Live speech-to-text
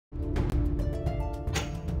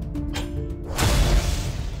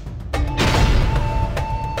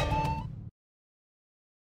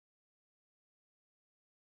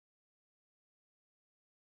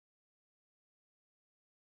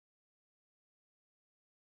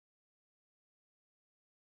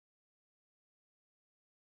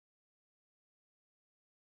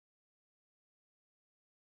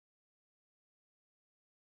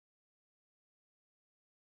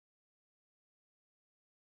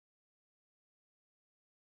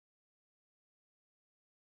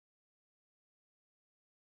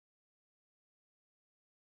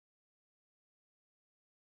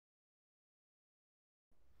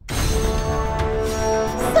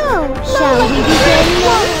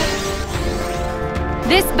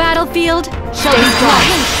This battlefield shall be strong.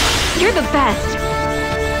 You're the best.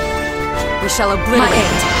 We shall obliterate.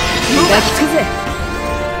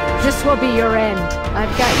 This will be your end.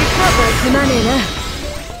 I've got you covered, Kunanina.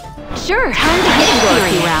 Sure, time to get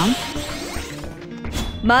serious. Round.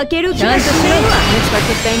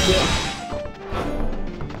 Unexpected thank you.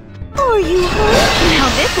 Are you hurt?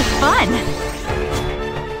 Now this is fun.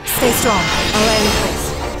 Stay strong. I'll end this.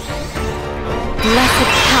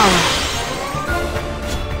 Blessed power.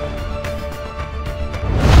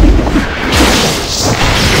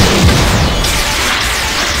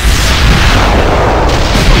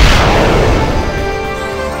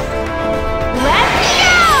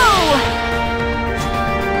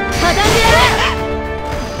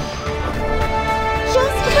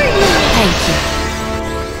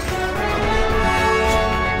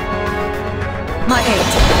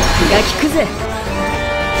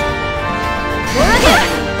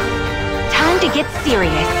 Time to get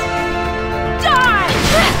serious. Die!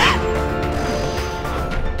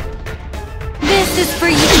 This is for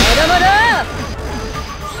you.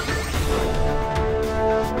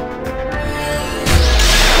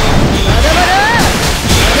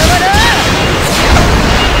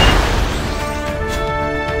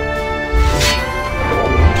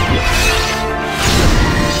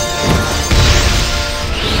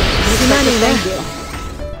 Thank you.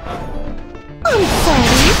 I'm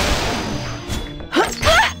sorry.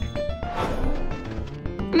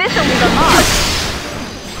 This'll leave a mark.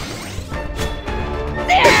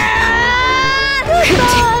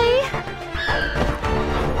 Goodbye.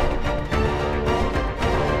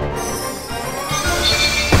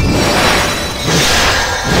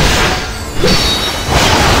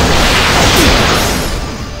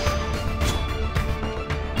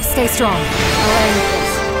 Stay strong. I'll end this.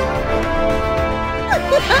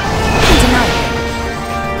 Denied.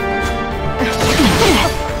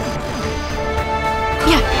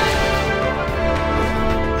 Yeah.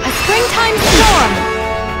 A springtime storm.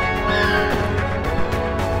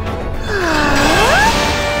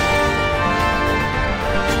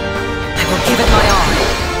 I will give it my all.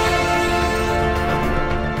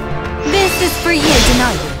 This is for you. I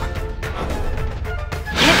deny you.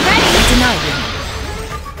 Get ready. I deny you.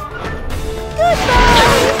 Goodbye.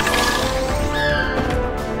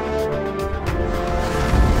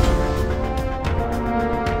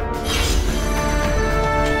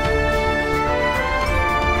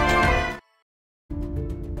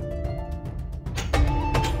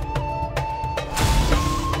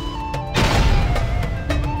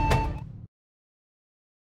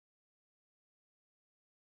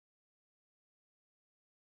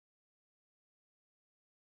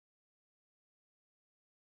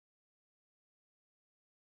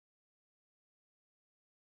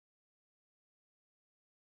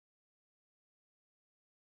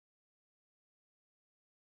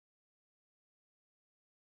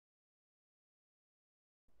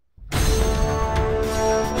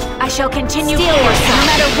 I shall continue forward, no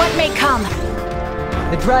matter what may come.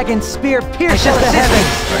 The dragon's spear pierces the heavens.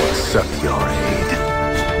 I accept your aid.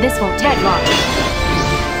 This won't take long.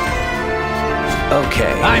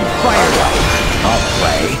 Okay. I'm fired up. I'll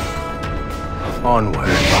play.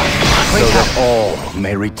 Onward, so that all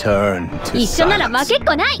may return to silence.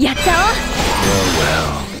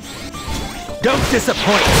 Well. Don't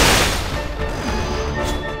disappoint.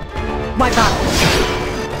 My battle.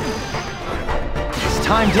 It's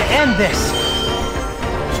time to end this.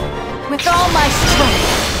 With all my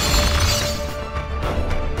strength.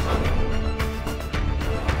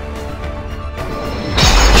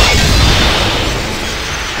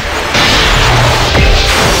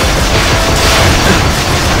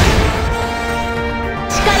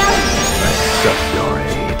 Accept your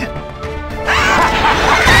aid.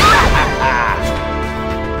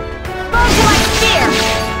 Bow to my spear!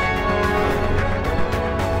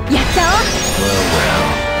 Yasso? Well.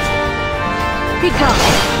 Become.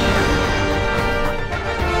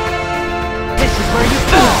 This is where you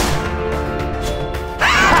fall.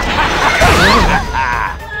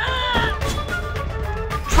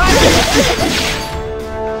 Try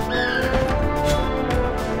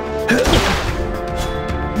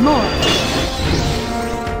more.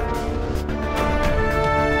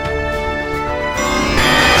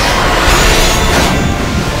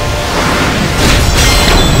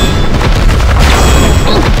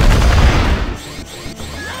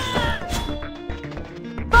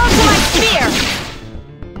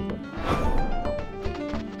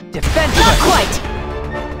 Defensive. Quite.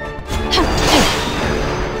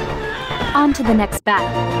 On to the next battle.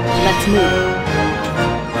 Let's move.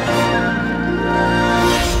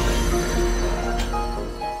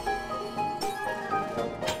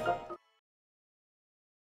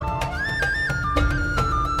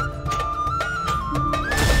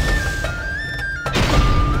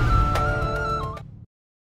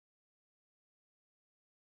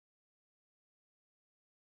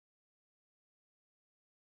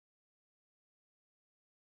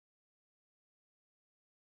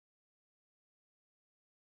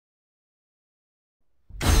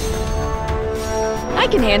 I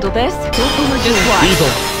can handle this. Just watch.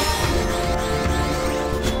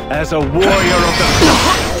 As a warrior of the...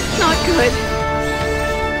 Not good.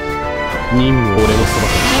 任務を俺のそば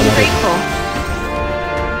か I'm ら離れる grateful.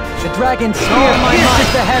 The dragon spear pierces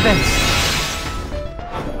the heavens.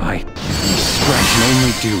 This strength can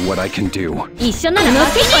only do what I can do. 一緒なら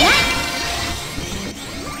負けっこない。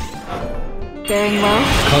Bearing well.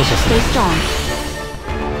 感謝する Stay strong.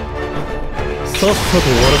 さっさと終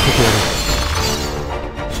わらせてやる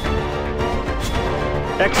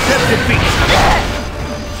Accept defeat!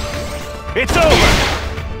 It's over!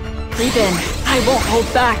 Breathe in. I won't hold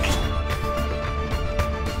back.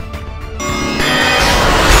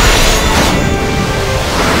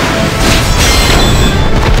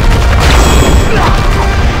 No!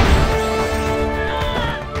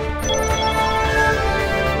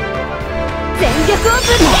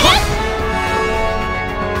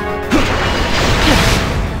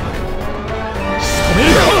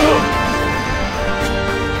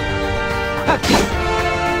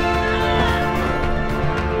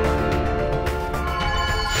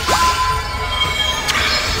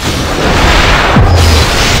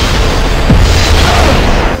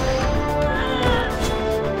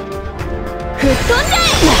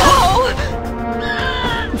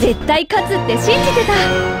 絶対勝つって信じてた。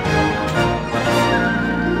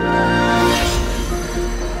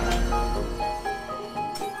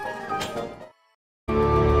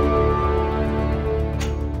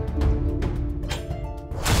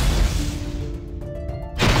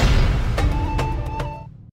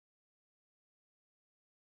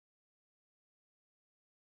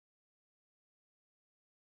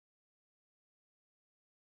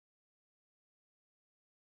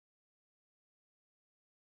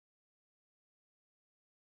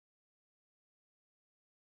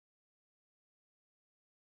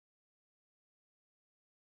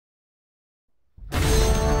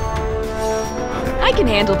I can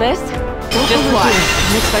handle this. Just watch.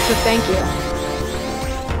 Unexpected thank you.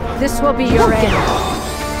 This will be your end.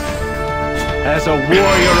 As a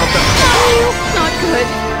warrior of the... Not good.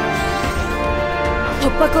 突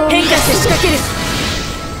破口を変化して仕掛ける。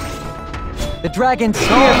The dragon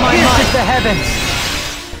spear pierces the heavens.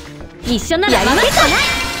 一緒なら負けっこない。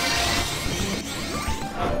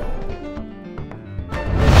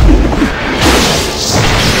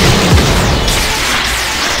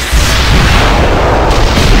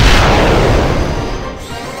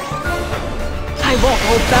I won't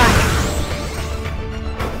hold back.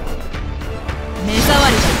 目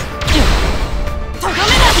障りだ。とどめ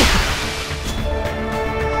だ。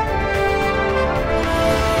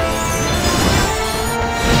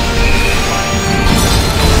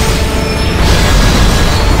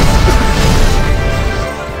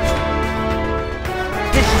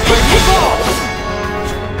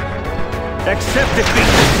Accept defeat!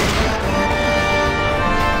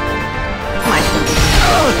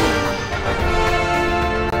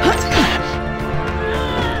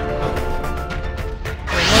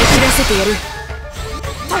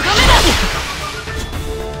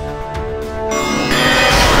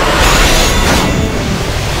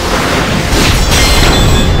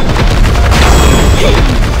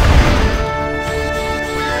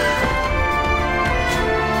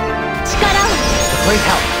 Great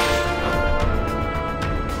help.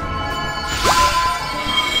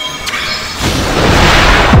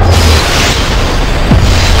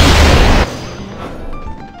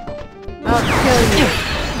 I'll kill you.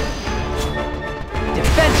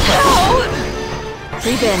 Defenseless.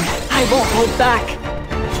 Breathe in. I won't hold back.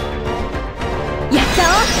 やったわ。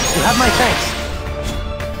 You have my thanks.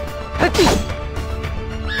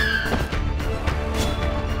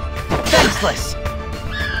 Defenseless.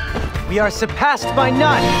 We are surpassed by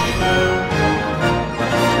none.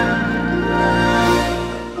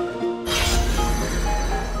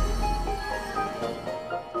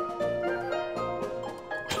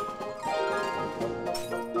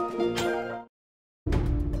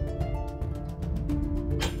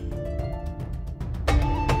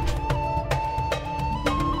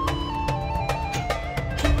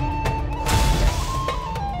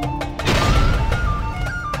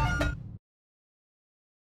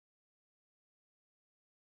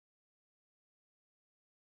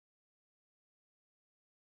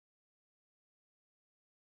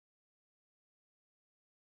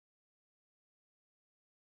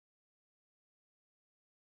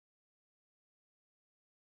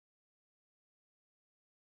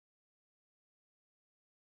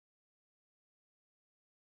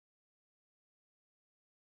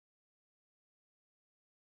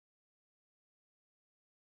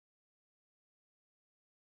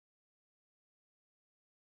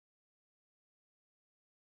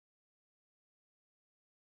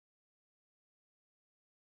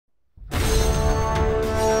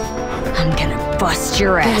 bust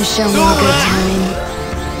your Gonna ass. show me a good time.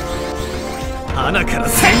 穴から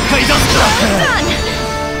旋回出す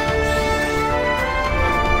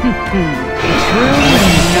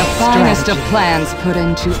The finest of plans put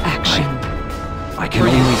into action. I can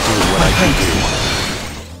only do what I can do.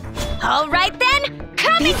 All right then,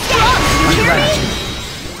 come and get it. You hear me?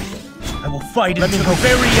 I will fight until the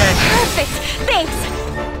very end. Perfect. Thanks.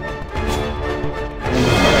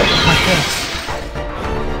 My thanks.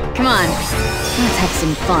 Come on, let's have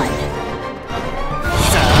some fun.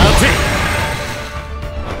 さて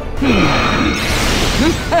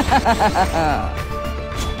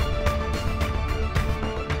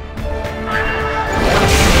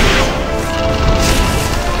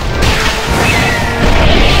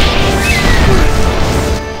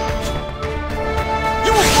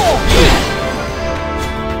You will fall!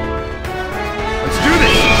 Let's do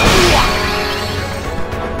this!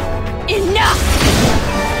 Enough!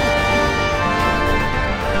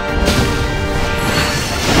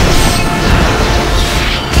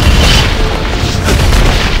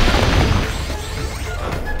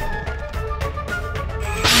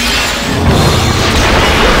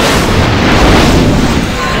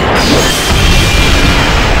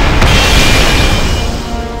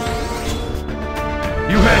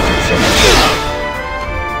 You had your chance.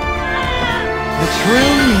 The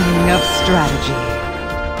true meaning of strategy.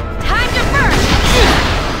 Time to burn!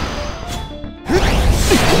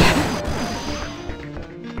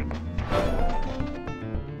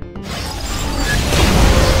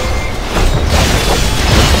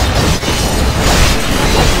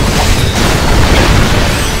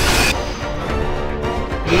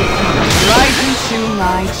 Right into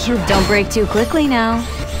my trap. Don't break too quickly now.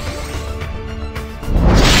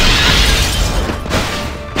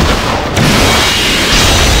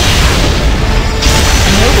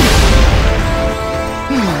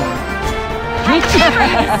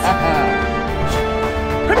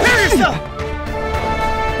 Prepare yourself!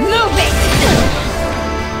 Move it!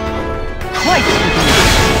 Quite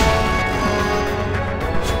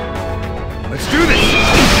Let's do this!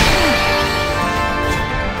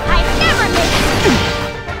 I never miss!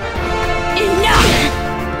 Enough!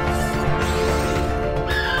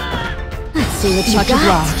 Let's see what you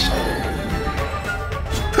got.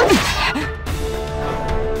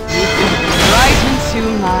 Right into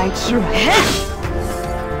my trap.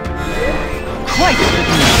 Quite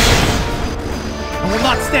I will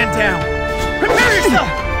not stand down! Prepare yourself!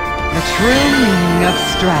 the true meaning of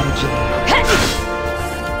strategy.